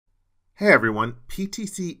Hey everyone,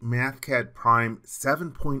 PTC Mathcad Prime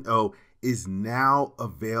 7.0 is now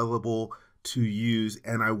available to use,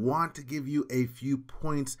 and I want to give you a few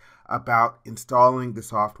points about installing the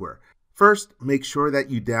software. First, make sure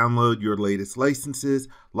that you download your latest licenses,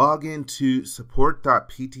 log into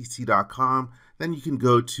support.ptc.com, then you can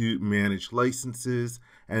go to Manage Licenses,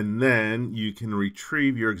 and then you can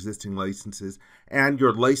retrieve your existing licenses, and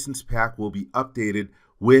your license pack will be updated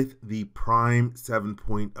with the Prime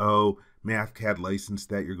 7.0 Mathcad license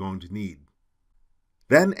that you're going to need.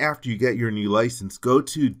 Then after you get your new license, go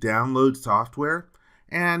to Download Software,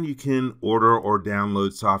 and you can order or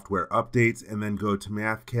download software updates, and then go to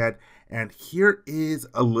Mathcad. And here is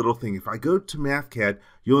a little thing. If I go to Mathcad,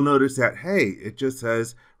 you'll notice that, hey, it just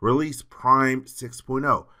says Release Prime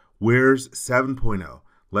 6.0. Where's 7.0?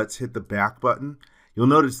 Let's hit the back button. You'll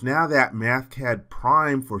notice now that Mathcad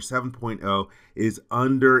Prime for 7.0 is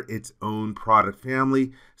under its own product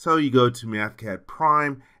family. So you go to Mathcad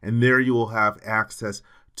Prime, and there you will have access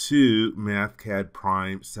to Mathcad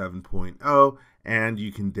Prime 7.0, and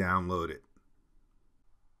you can download it.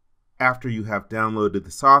 After you have downloaded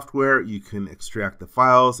the software, you can extract the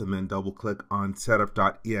files and then double-click on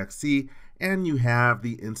setup.exe, and you have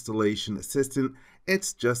the installation assistant.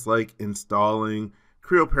 It's just like installing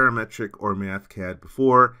Creo Parametric or Mathcad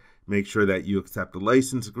before. Make sure that you accept the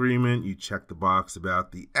license agreement, you check the box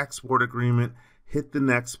about the export agreement, hit the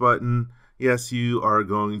next button. Yes, you are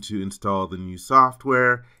going to install the new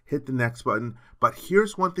software, hit the next button. But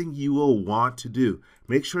here's one thing you will want to do.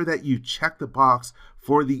 Make sure that you check the box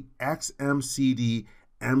for the XMCD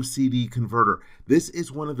MCD converter. This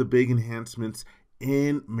is one of the big enhancements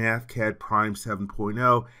in Mathcad Prime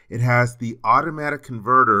 7.0. It has the automatic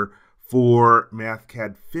converter for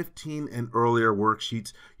Mathcad 15 and earlier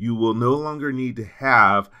worksheets. You will no longer need to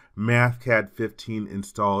have Mathcad 15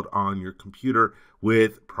 installed on your computer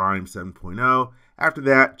with Prime 7.0. After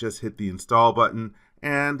that, just hit the install button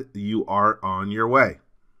and you are on your way.